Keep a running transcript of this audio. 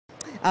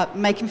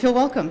make him feel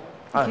welcome.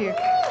 Thank you.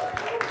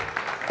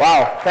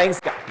 Wow, thanks.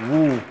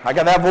 Ooh, I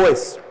got that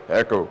voice.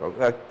 Echo.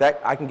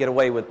 That I can get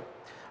away with.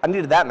 I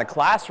needed that in the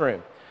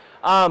classroom.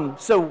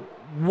 So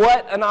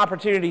what an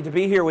opportunity to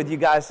be here with you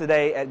guys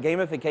today at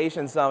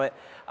Gamification Summit.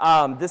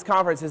 This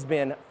conference has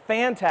been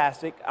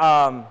fantastic.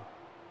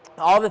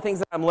 All the things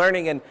that I'm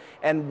learning,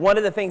 and one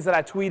of the things that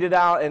I tweeted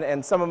out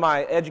and some of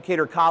my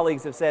educator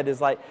colleagues have said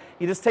is like,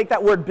 you just take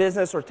that word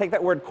business or take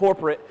that word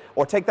corporate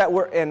or take that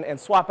word and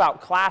swap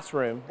out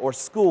classroom or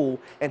school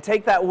and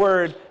take that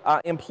word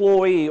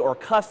employee or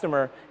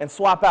customer and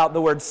swap out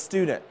the word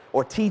student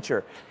or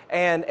teacher.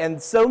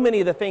 And so many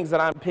of the things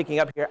that I'm picking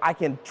up here, I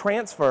can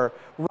transfer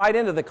right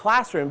into the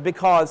classroom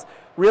because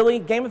really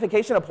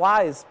gamification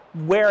applies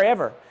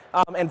wherever.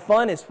 And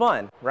fun is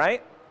fun,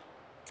 right?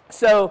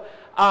 So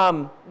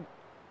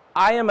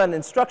I am an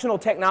instructional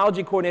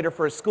technology coordinator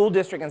for a school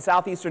district in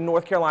southeastern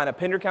North Carolina,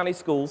 Pender County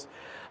Schools.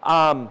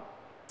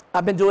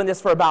 I've been doing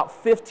this for about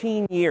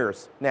 15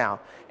 years now.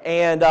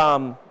 And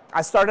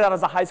I started out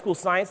as a high school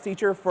science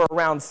teacher for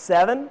around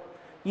 7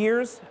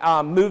 years,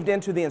 moved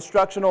into the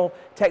instructional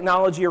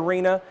technology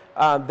arena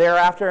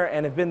thereafter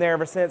and have been there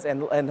ever since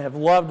and have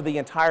loved the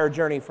entire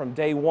journey from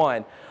day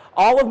one.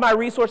 All of my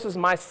resources,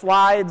 my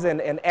slides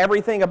and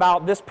everything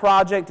about this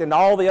project and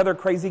all the other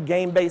crazy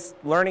game-based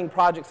learning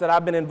projects that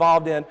I've been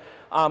involved in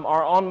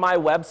are on my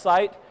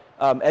website,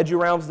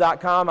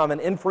 edurealms.com. I'm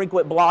an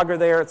infrequent blogger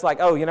there. It's like,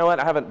 oh, you know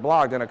what? I haven't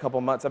blogged in a couple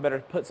months. I better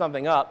put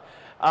something up.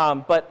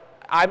 But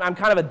I'm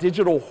kind of a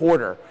digital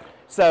hoarder.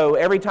 So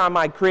every time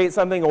I create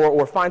something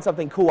or find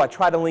something cool, I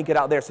try to link it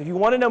out there. So if you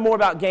want to know more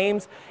about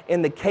games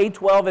in the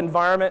K-12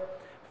 environment,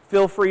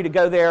 feel free to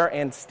go there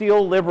and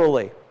steal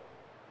liberally.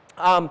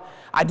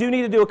 I do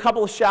need to do a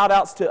couple of shout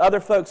outs to other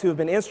folks who have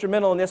been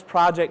instrumental in this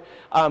project.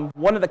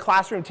 One of the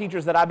classroom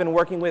teachers that I've been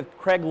working with,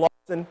 Craig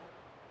Lawson,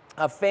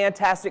 a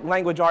fantastic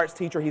language arts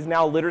teacher. He's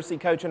now a literacy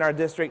coach in our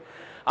district.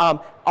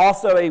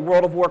 Also a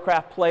World of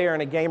Warcraft player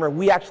and a gamer.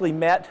 We actually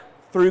met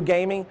through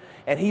gaming,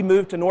 and he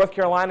moved to North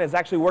Carolina and is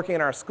actually working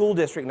in our school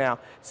district now.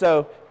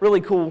 So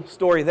really cool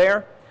story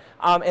there.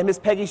 And Miss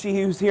Peggy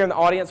Sheehy, who's here in the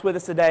audience with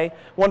us today,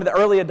 one of the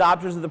early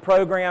adopters of the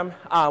program,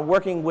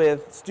 working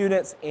with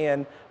students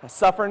in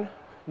Suffern,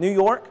 New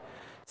York.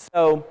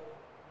 So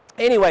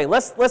anyway,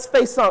 let's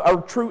face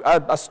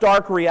a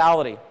stark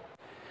reality.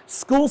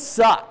 School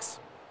sucks.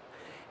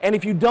 And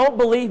if you don't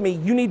believe me,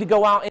 you need to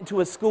go out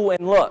into a school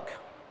and look.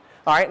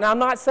 All right, now I'm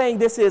not saying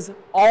this is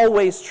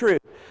always true.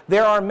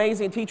 There are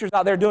amazing teachers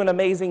out there doing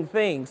amazing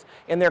things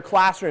in their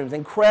classrooms,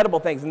 incredible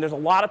things. And there's a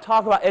lot of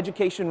talk about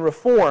education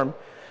reform.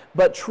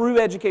 But true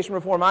education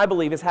reform, I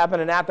believe, is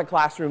happening at the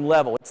classroom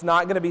level. It's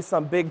not going to be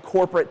some big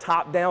corporate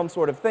top-down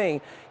sort of thing.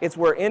 It's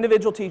where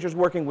individual teachers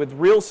working with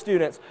real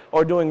students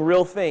are doing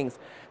real things.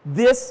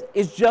 This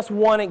is just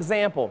one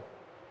example.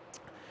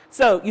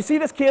 So you see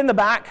this kid in the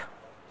back?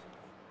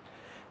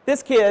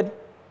 This kid,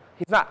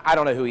 he's not, I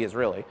don't know who he is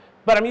really,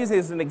 but I'm using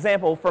this as an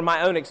example from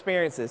my own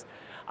experiences.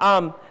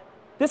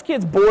 This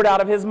kid's bored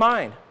out of his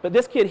mind. But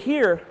this kid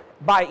here,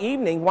 by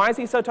evening, why is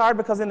he so tired?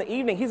 Because in the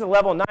evening, he's a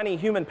level 90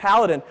 human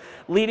paladin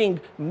leading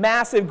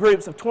massive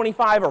groups of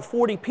 25 or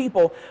 40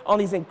 people on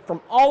these,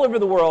 from all over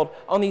the world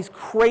on these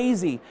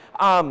crazy,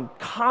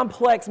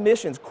 complex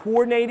missions,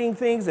 coordinating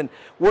things and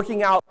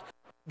working out,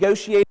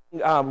 negotiating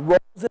roles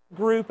in the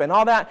group and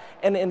all that,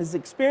 and is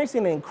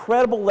experiencing an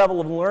incredible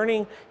level of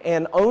learning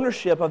and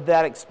ownership of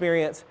that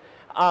experience.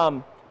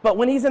 But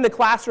when he's in the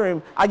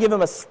classroom, I give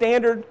him a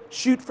standard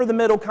shoot for the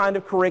middle kind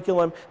of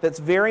curriculum that's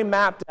very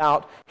mapped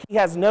out. He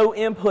has no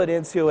input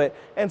into it.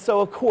 And so,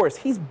 of course,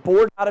 he's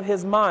bored out of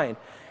his mind.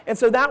 And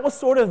so that was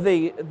sort of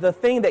the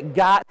thing that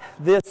got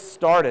this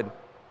started.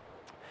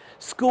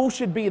 School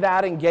should be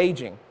that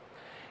engaging.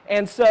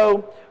 And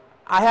so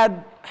I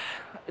had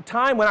a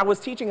time when I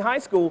was teaching high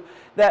school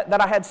that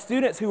I had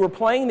students who were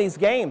playing these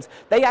games.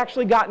 They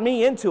actually got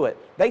me into it.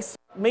 They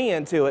sucked me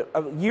into it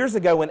years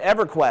ago in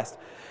EverQuest.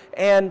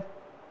 And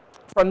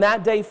from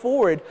that day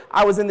forward,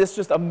 I was in this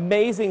just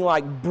amazing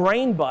like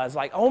brain buzz,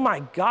 like, oh my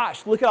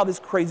gosh, look at all this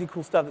crazy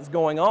cool stuff that's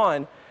going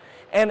on.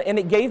 And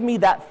it gave me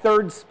that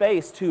third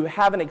space to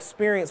have an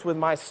experience with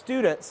my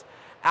students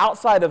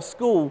outside of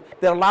school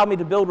that allowed me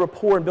to build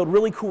rapport and build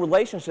really cool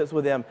relationships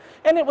with them.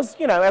 And it was,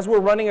 you know, as we're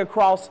running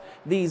across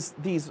these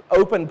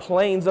open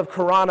plains of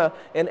Karana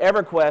in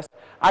EverQuest,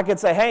 I could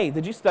say, hey,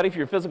 did you study for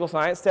your physical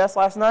science test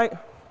last night?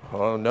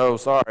 Oh, no,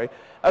 sorry.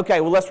 Okay,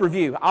 well, let's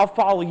review. I'll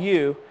follow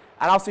you,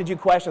 and I'll send you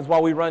questions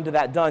while we run to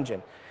that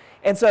dungeon.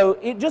 And so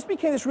it just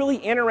became this really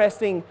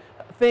interesting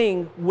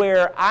thing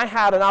where I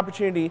had an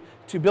opportunity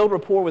to build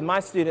rapport with my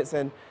students.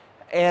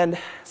 And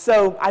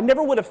so I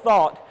never would have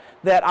thought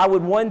that I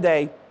would one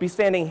day be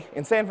standing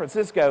in San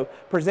Francisco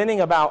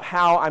presenting about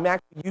how I'm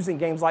actually using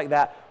games like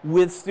that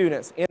with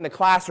students in the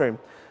classroom.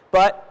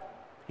 But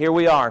here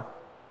we are.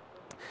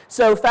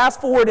 So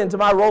fast forward into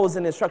my role as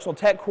an instructional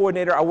tech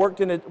coordinator. I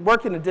worked in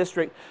a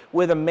district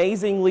with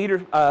amazing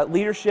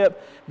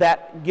leadership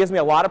that gives me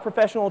a lot of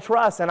professional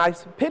trust. And I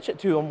pitched it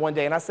to them one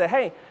day, and I said,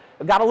 hey,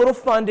 got a little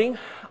funding,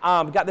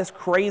 got this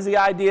crazy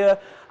idea.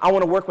 I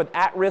want to work with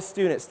at-risk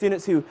students,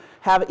 students who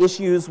have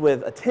issues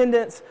with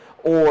attendance,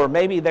 or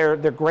maybe their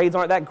grades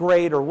aren't that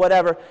great or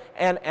whatever,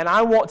 and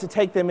I want to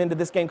take them into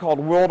this game called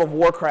World of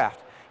Warcraft.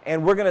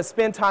 And we're going to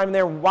spend time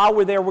there. While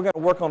we're there, we're going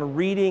to work on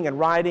reading and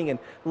writing and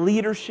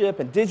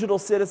leadership and digital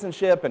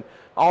citizenship and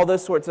all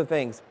those sorts of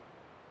things.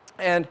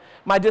 And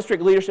my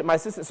district leadership, my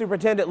assistant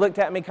superintendent, looked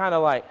at me kind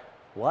of like,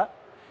 what?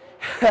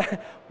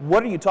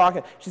 What are you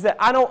talking? She said,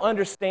 I don't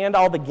understand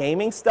all the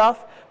gaming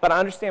stuff, but I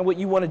understand what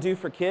you want to do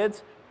for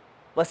kids.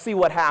 Let's see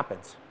what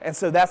happens. And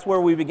so that's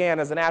where we began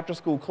as an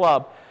after-school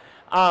club.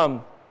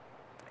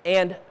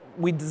 And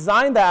we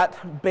designed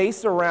that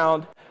based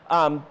around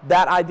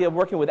that idea of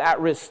working with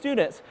at-risk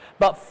students.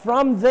 But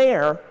from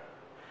there,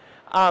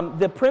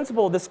 the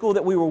principal of the school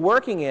that we were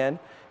working in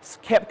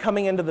kept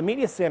coming into the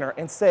media center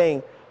and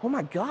saying, oh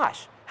my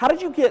gosh, how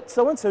did you get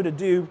so-and-so to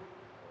do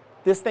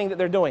this thing that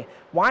they're doing?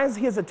 Why is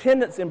his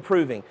attendance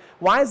improving?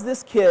 Why is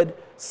this kid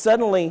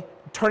suddenly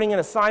turning in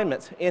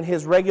assignments in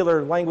his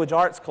regular language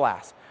arts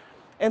class?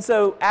 And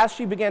so as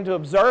she began to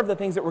observe the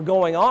things that were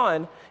going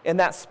on in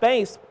that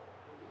space,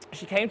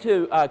 she came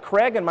to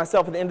Craig and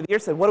myself at the end of the year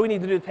and said, what do we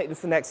need to do to take this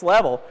to the next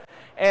level?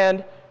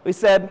 And we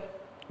said,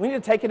 we need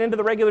to take it into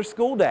the regular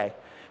school day.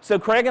 So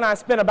Craig and I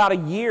spent about a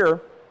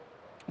year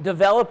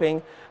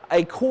developing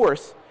a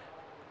course,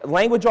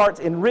 language arts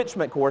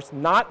enrichment course,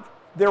 not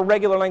their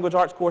regular language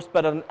arts course,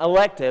 but an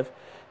elective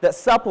that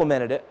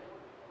supplemented it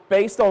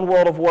based on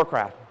World of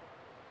Warcraft.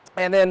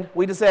 And then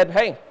we just said,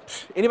 hey,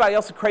 anybody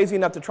else is crazy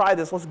enough to try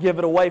this, let's give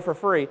it away for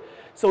free.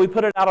 So we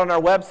put it out on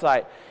our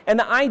website. And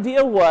the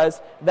idea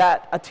was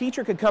that a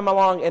teacher could come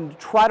along and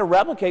try to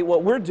replicate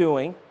what we're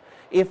doing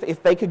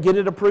if they could get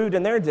it approved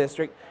in their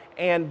district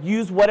and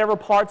use whatever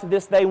parts of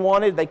this they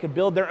wanted. They could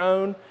build their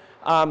own,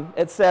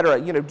 etc.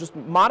 You know, just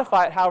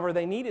modify it however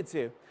they needed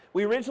to.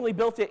 We originally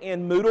built it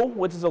in Moodle,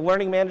 which is a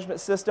learning management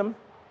system.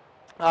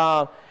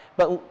 But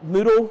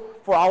Moodle,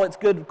 for all its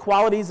good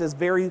qualities, is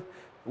very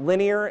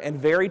linear and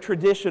very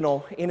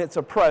traditional in its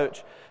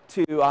approach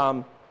to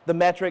the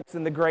metrics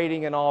and the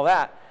grading and all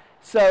that.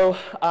 So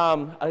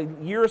a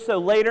year or so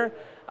later,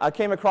 I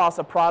came across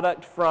a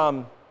product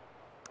from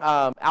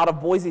out of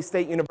Boise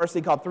State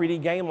University called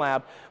 3D Game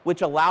Lab,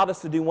 which allowed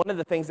us to do one of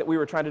the things that we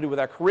were trying to do with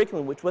our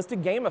curriculum, which was to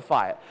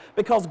gamify it,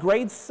 because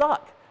grades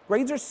suck.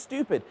 Grades are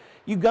stupid.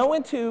 You go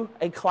into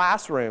a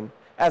classroom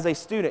as a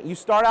student, you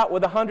start out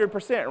with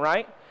 100%,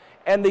 right?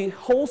 And the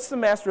whole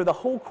semester, the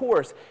whole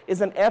course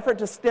is an effort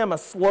to stem a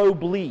slow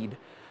bleed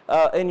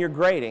in your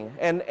grading.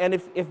 And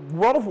if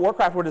World of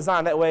Warcraft were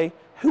designed that way,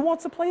 who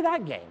wants to play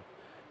that game,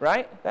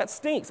 right? That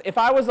stinks. If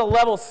I was a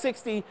level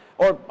 60,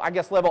 or I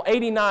guess level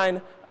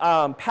 89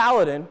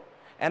 paladin,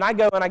 and I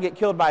go and I get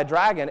killed by a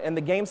dragon, and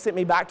the game sent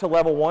me back to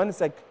level 1 and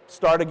said,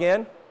 start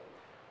again,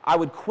 I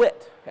would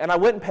quit, and I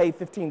wouldn't pay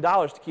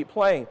 $15 to keep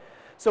playing.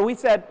 So we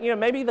said, you know,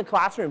 maybe the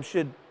classroom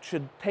should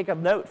take a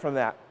note from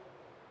that.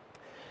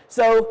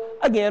 So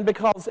again,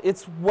 because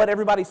it's what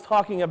everybody's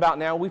talking about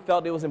now, we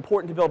felt it was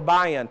important to build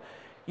buy-in.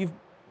 You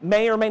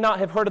may or may not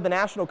have heard of the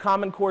National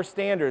Common Core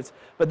Standards,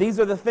 but these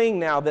are the thing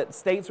now that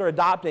states are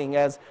adopting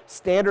as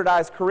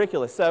standardized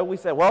curricula. So we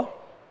said, well,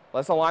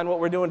 let's align what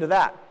we're doing to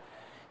that.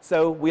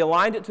 So we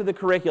aligned it to the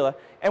curricula,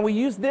 and we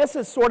used this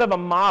as sort of a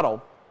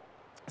model.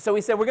 So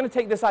we said, we're going to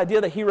take this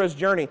idea, the hero's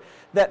journey,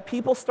 that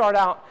people start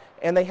out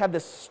and they have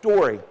this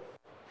story,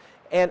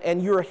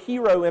 and you're a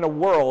hero in a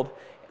world,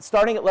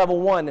 starting at level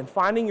 1 and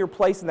finding your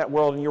place in that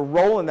world and your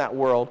role in that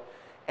world,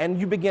 and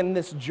you begin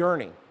this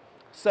journey.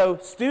 So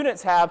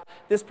students have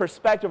this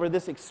perspective or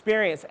this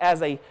experience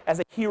as a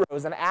hero,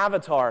 as an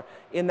avatar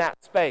in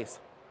that space.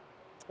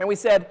 And we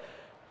said,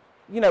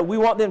 you know, we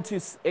want them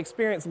to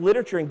experience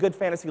literature and good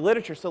fantasy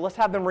literature, so let's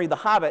have them read The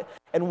Hobbit,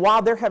 and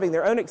while they're having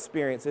their own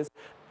experiences,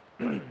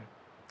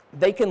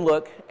 they can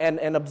look and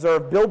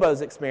observe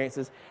Bilbo's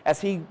experiences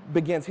as he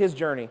begins his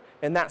journey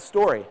in that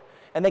story.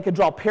 And they could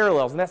draw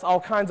parallels, and that's all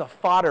kinds of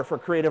fodder for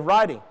creative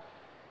writing.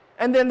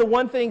 And then the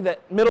one thing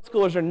that middle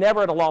schoolers are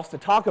never at a loss to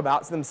talk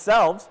about is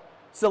themselves.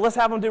 So let's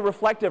have them do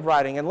reflective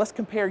writing, and let's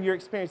compare your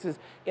experiences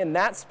in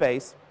that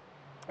space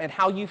and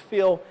how you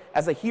feel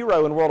as a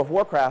hero in World of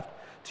Warcraft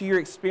to your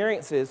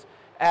experiences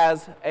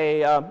as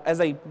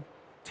a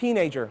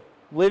teenager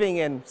living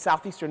in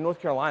southeastern North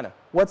Carolina.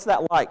 What's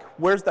that like?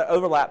 Where's the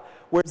overlap?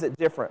 Where's it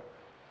different?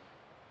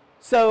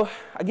 So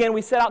again,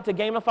 we set out to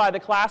gamify the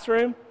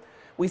classroom.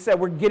 We said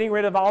we're getting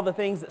rid of all the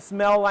things that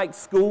smell like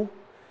school.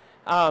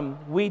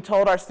 We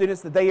told our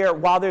students that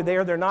while they're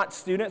there, they're not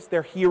students,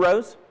 they're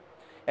heroes,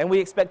 and we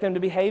expect them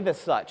to behave as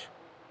such.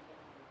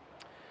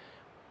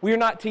 We're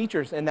not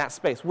teachers in that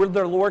space. We're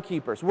their lore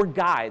keepers. We're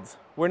guides.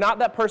 We're not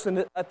that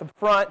person at the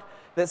front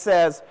that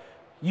says,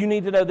 you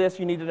need to know this,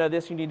 you need to know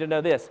this, you need to know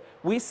this.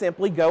 We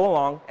simply go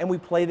along and we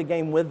play the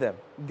game with them,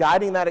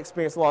 guiding that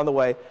experience along the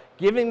way,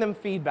 giving them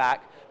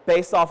feedback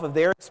based off of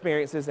their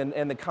experiences and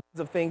the kinds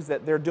of things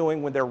that they're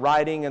doing when they're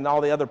writing and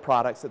all the other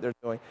products that they're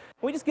doing.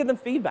 And we just give them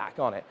feedback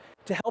on it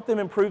to help them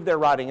improve their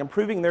writing,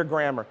 improving their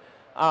grammar.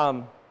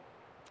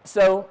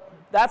 So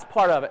that's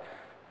part of it.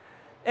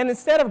 And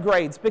instead of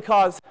grades,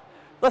 because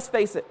let's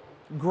face it,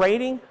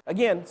 grading,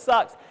 again,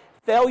 sucks.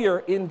 Failure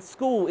in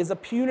school is a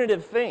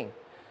punitive thing.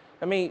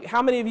 I mean,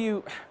 how many of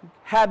you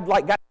had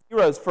got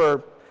zeros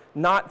for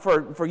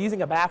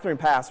using a bathroom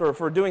pass or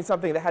for doing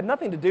something that had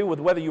nothing to do with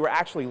whether you were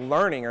actually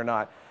learning or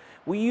not?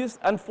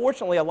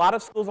 Unfortunately, a lot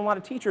of schools and a lot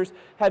of teachers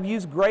have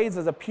used grades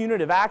as a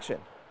punitive action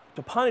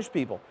to punish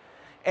people.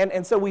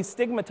 And so we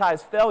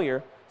stigmatize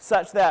failure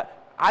such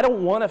that I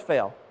don't want to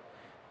fail.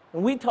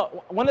 And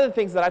one of the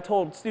things that I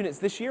told students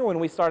this year when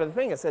we started the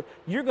thing, I said,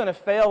 you're going to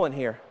fail in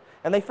here.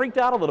 And they freaked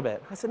out a little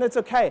bit. I said, no, it's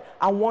okay.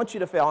 I want you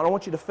to fail, and I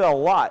want you to fail a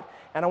lot.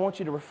 And I want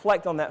you to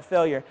reflect on that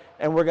failure,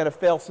 and we're going to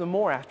fail some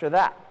more after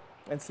that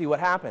and see what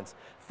happens.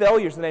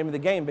 Failure is the name of the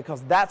game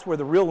because that's where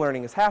the real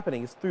learning is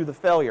happening, is through the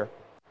failure.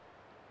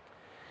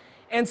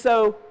 And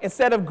so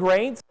instead of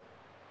grades,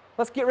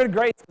 let's get rid of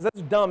grades because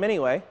that's dumb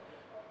anyway.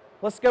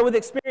 Let's go with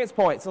experience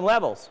points and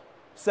levels.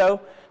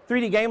 So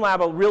 3D Game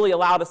Lab really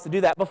allowed us to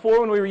do that. Before,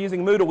 when we were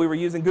using Moodle, we were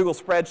using Google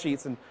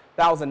spreadsheets, and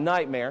that was a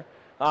nightmare.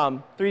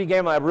 3D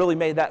Game Lab really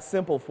made that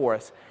simple for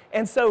us.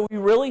 And so we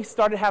really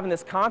started having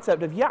this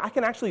concept of, yeah, I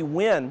can actually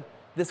win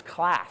this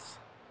class.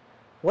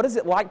 What is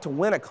it like to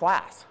win a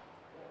class?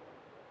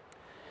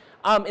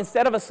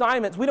 Instead of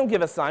assignments, we don't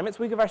give assignments,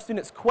 we give our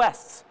students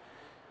quests.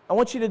 I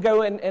want you to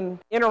go and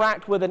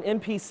interact with an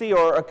NPC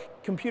or a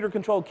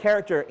computer-controlled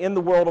character in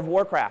the World of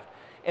Warcraft.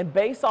 And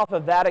based off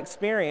of that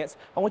experience,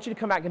 I want you to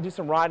come back and do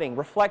some writing,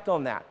 reflect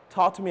on that,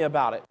 talk to me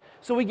about it.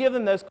 So we give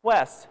them those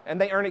quests,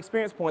 and they earn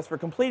experience points for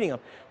completing them.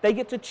 They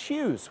get to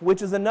choose,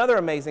 which is another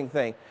amazing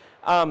thing.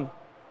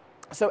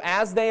 So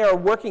as they are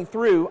working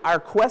through our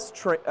quest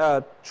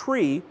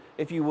tree,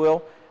 if you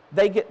will,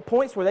 they get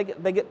points where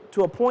they get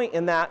to a point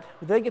in that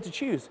they get to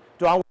choose.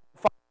 Do I want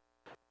to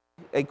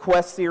follow a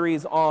quest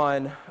series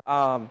on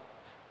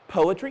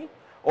poetry,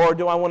 or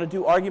do I want to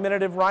do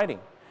argumentative writing?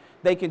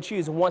 They can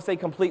choose. Once they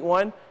complete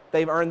one,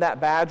 they've earned that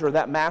badge or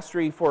that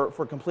mastery for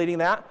completing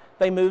that.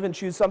 They move and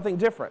choose something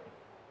different.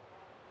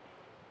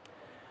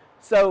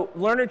 So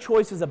learner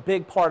choice is a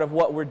big part of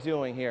what we're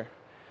doing here.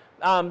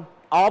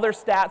 All their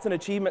stats and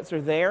achievements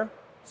are there.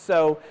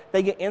 So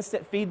they get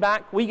instant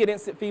feedback. We get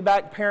instant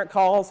feedback. Parent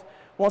calls,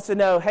 wants to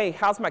know, hey,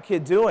 how's my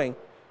kid doing?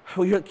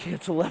 Oh, your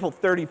kid's a level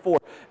 34.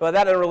 Well,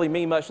 that doesn't really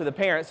mean much to the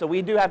parents, so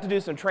we do have to do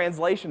some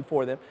translation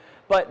for them.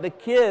 But the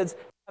kids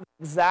have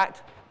the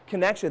exact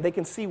connection. They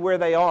can see where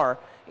they are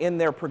in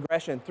their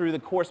progression through the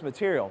course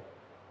material.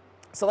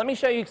 So let me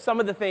show you some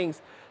of the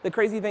things, the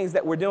crazy things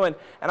that we're doing,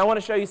 and I want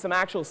to show you some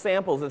actual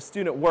samples of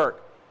student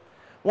work.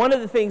 One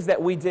of the things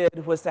that we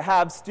did was to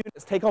have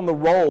students take on the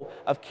role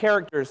of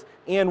characters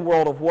in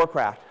World of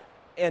Warcraft.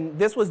 And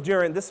this was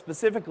during, this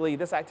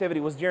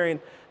activity was during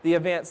the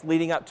events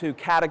leading up to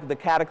the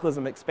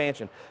Cataclysm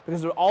expansion,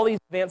 because there were all these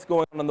events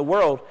going on in the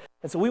world.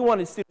 And so we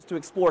wanted students to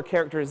explore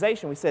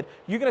characterization. We said,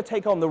 you're going to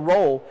take on the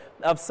role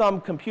of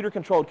some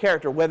computer-controlled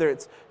character, whether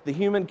it's the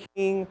human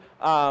king,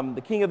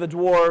 the king of the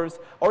dwarves,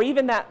 or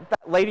even that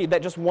lady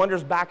that just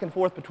wanders back and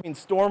forth between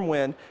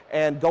Stormwind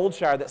and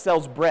Goldshire that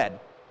sells bread.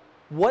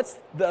 What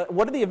are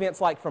the events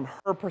like from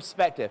her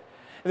perspective?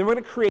 And then we're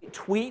going to create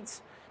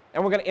tweets,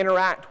 and we're going to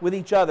interact with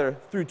each other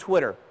through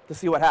Twitter to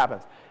see what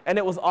happens. And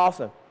it was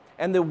awesome.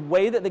 And the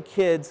way that the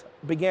kids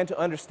began to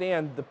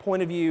understand the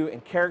point of view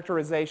and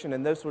characterization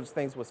and those sorts of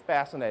things was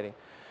fascinating.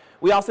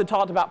 We also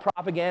talked about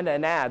propaganda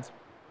and ads.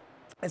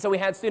 And so we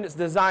had students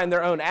design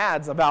their own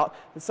ads about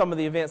some of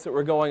the events that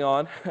were going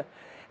on.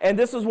 And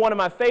this was one of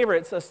my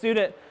favorites. A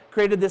student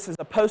created this as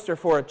a poster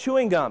for a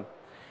chewing gum.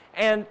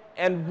 And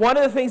one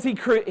of the things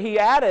he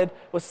added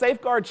was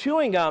safeguard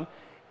chewing gum.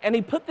 And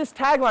he put this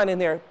tagline in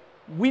there.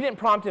 We didn't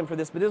prompt him for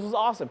this, but this was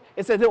awesome.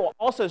 It says it will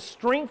also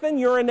strengthen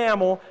your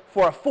enamel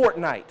for a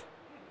fortnight.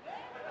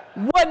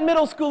 What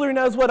middle schooler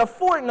knows what a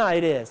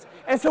fortnight is?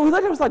 And so we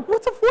looked at him and was like,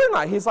 what's a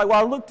fortnight? He's like, well,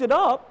 I looked it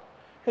up,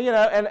 and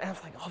I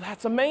was like, oh,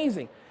 that's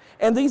amazing.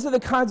 And these are the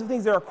kinds of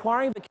things, they're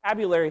acquiring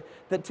vocabulary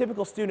that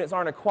typical students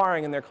aren't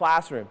acquiring in their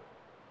classroom.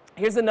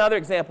 Here's another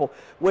example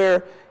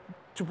where,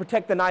 to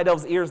protect the night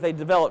elf's ears, they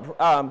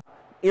developed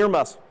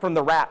earmuffs from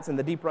the rats in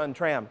the Deep Run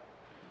tram.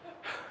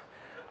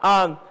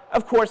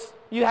 Of course,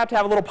 you have to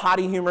have a little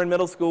potty humor in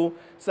middle school,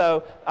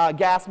 so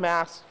gas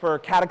masks for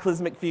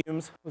cataclysmic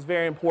fumes was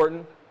very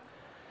important.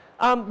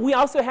 We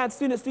also had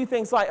students do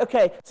things like,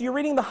 okay, so you're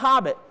reading The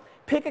Hobbit.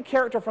 Pick a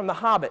character from The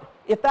Hobbit.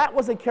 If that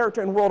was a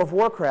character in World of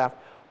Warcraft,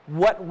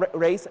 what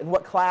race and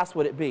what class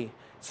would it be?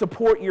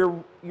 Support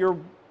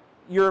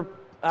your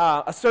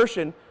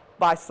assertion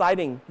by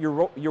citing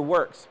your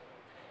works.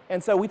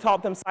 And so we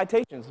taught them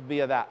citations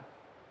via that.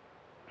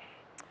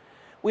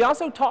 We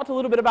also talked a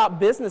little bit about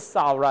business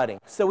style writing.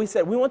 So we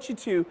said, we want you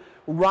to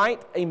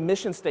write a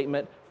mission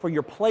statement for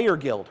your player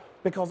guild,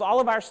 because all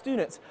of our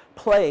students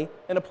play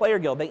in a player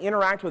guild. They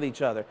interact with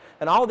each other.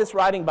 And all of this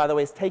writing, by the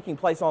way, is taking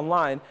place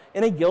online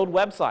in a guild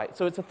website.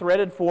 So it's a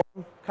threaded form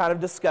kind of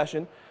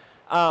discussion.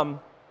 And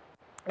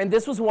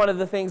this was one of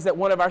the things that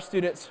one of our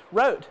students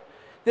wrote.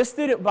 This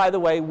student, by the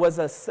way,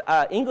 was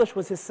English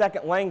was his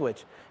second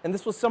language. And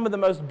this was some of the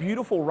most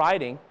beautiful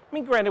writing. I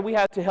mean, granted, we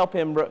had to help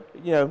him,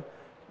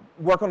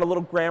 work on a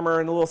little grammar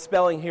and a little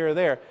spelling here or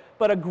there,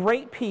 but a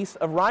great piece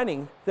of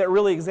writing that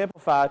really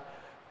exemplified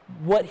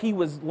what he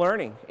was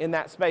learning in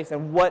that space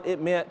and what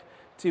it meant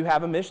to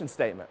have a mission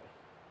statement.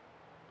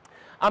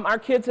 Our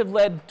kids have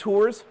led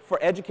tours for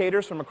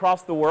educators from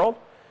across the world,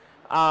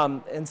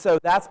 and so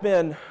that's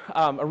been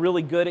a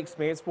really good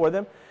experience for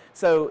them.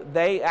 So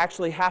they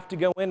actually have to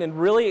go in and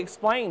really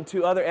explain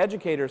to other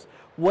educators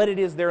what it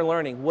is they're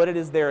learning, what it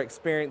is they're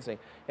experiencing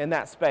in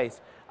that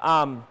space.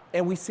 And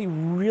we see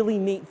really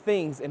neat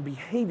things and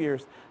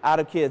behaviors out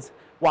of kids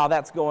while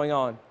that's going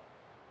on.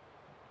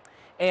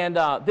 And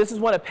this is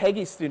one of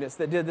Peggy's students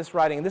that did this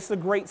writing. And this is a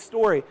great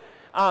story,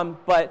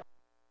 but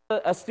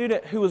a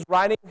student who was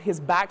writing his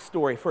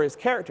backstory for his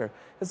character.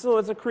 And so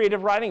it's a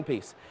creative writing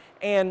piece.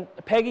 And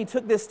Peggy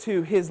took this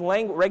to his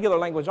regular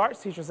language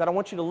arts teacher and said, I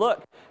want you to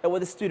look at what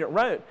the student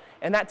wrote.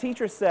 And that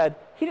teacher said,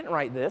 he didn't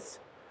write this.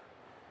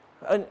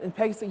 And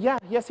Peggy said, yeah,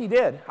 yes, he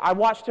did. I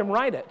watched him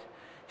write it.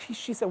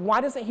 She said,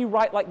 why doesn't he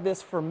write like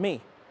this for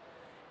me?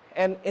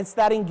 And it's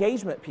that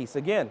engagement piece,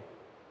 again,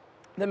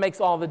 that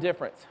makes all the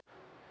difference.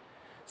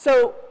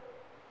 So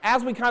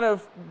as we kind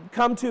of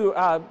come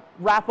to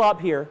wrap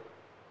up here,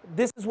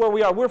 this is where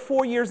we are. We're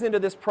 4 years into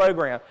this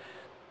program.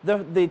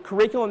 The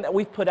curriculum that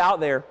we've put out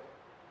there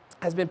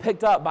has been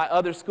picked up by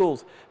other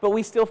schools, but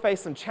we still face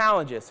some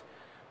challenges.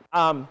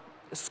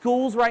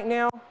 Schools right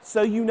now,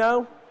 so you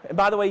know, and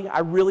by the way, I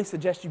really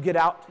suggest you get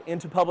out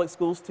into public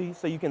schools too,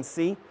 so you can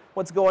see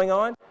what's going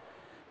on.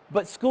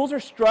 But schools are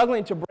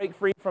struggling to break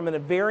free from a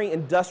very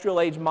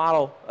industrial age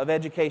model of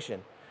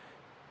education.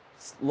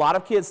 A lot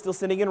of kids still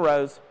sitting in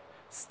rows,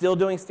 still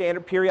doing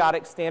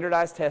periodic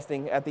standardized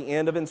testing at the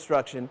end of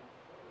instruction.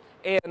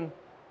 And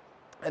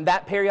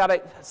that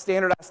periodic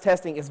standardized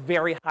testing is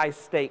very high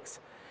stakes.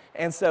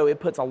 And so it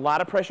puts a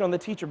lot of pressure on the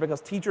teacher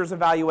because teachers'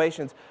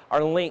 evaluations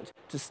are linked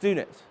to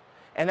students.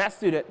 And that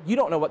student, you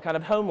don't know what kind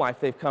of home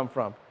life they've come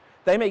from.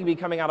 They may be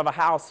coming out of a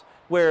house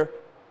where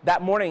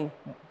that morning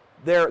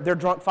their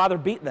drunk father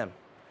beat them.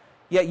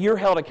 Yet you're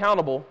held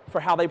accountable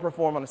for how they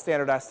perform on a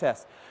standardized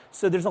test.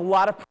 So there's a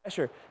lot of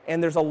pressure,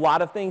 and there's a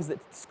lot of things that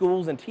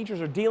schools and teachers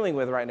are dealing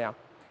with right now.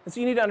 And so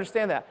you need to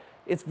understand that.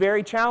 It's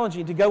very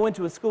challenging to go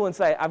into a school and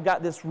say, I've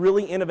got this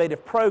really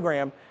innovative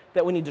program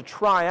that we need to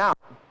try out.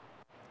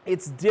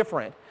 It's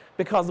different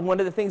because one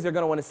of the things they're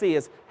going to want to see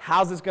is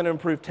how's this going to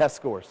improve test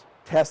scores?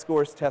 Test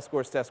scores, test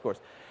scores, test scores.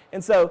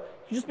 And so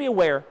you just be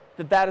aware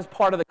that that is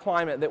part of the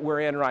climate that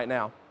we're in right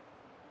now.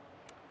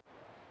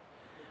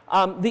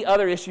 The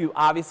other issue,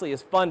 obviously,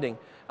 is funding.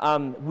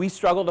 We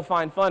struggle to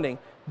find funding,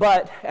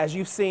 but as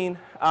you've seen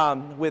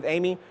with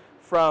Amy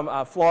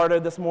from Florida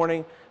this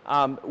morning,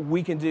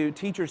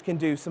 teachers can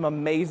do some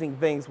amazing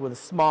things with a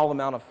small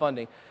amount of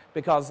funding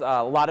because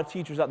a lot of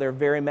teachers out there are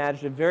very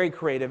imaginative, very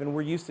creative, and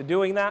we're used to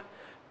doing that,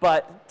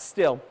 but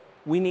still,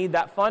 we need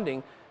that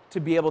funding to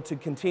be able to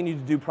continue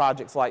to do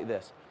projects like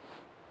this.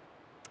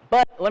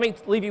 But let me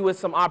leave you with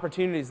some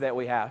opportunities that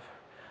we have.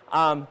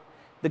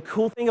 The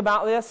cool thing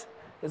about this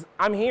is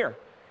I'm here,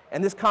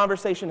 and this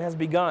conversation has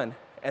begun,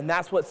 and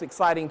that's what's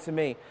exciting to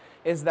me,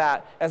 is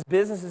that as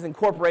businesses and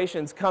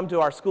corporations come to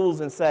our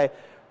schools and say,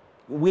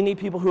 we need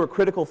people who are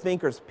critical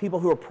thinkers, people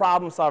who are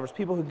problem solvers,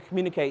 people who can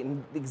communicate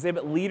and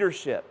exhibit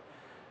leadership.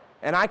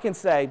 And I can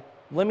say,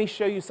 let me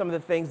show you some of the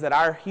things that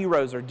our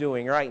heroes are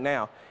doing right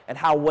now and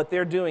how what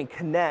they're doing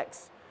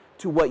connects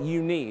to what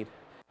you need,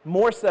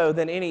 more so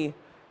than any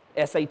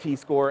SAT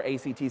score,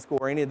 ACT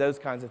score, any of those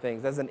kinds of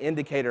things as an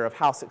indicator of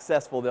how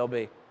successful they'll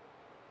be.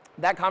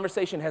 That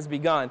conversation has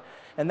begun,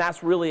 and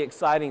that's really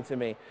exciting to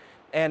me.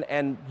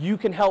 And you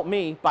can help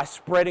me by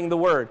spreading the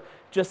word,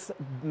 just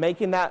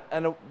making that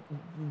and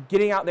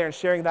getting out there and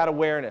sharing that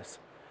awareness.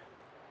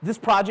 This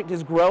project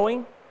is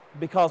growing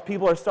because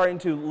people are starting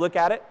to look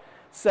at it.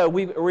 So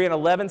we're in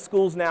 11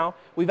 schools now.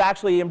 We've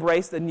actually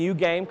embraced a new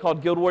game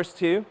called Guild Wars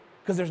 2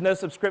 because there's no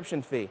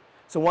subscription fee.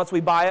 So once we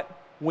buy it,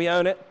 we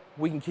own it,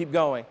 we can keep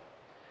going.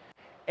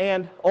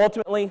 And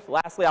ultimately,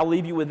 lastly, I'll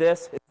leave you with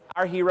this.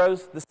 Our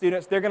heroes, the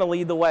students, they're going to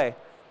lead the way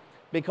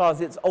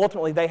because it's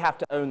ultimately they have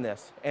to own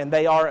this, and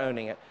they are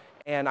owning it.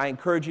 And I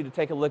encourage you to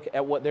take a look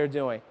at what they're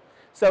doing.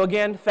 So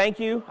again, thank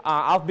you.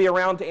 I'll be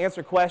around to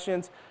answer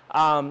questions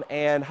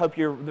and hope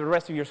the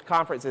rest of your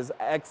conference is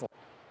excellent.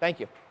 Thank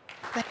you.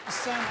 Thank you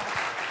so much.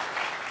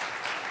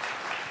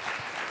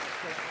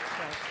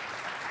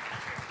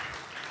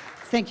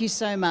 Thank you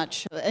so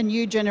much. A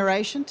new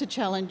generation to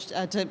challenge,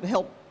 to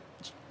help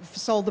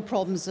solve the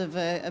problems of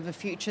a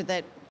future that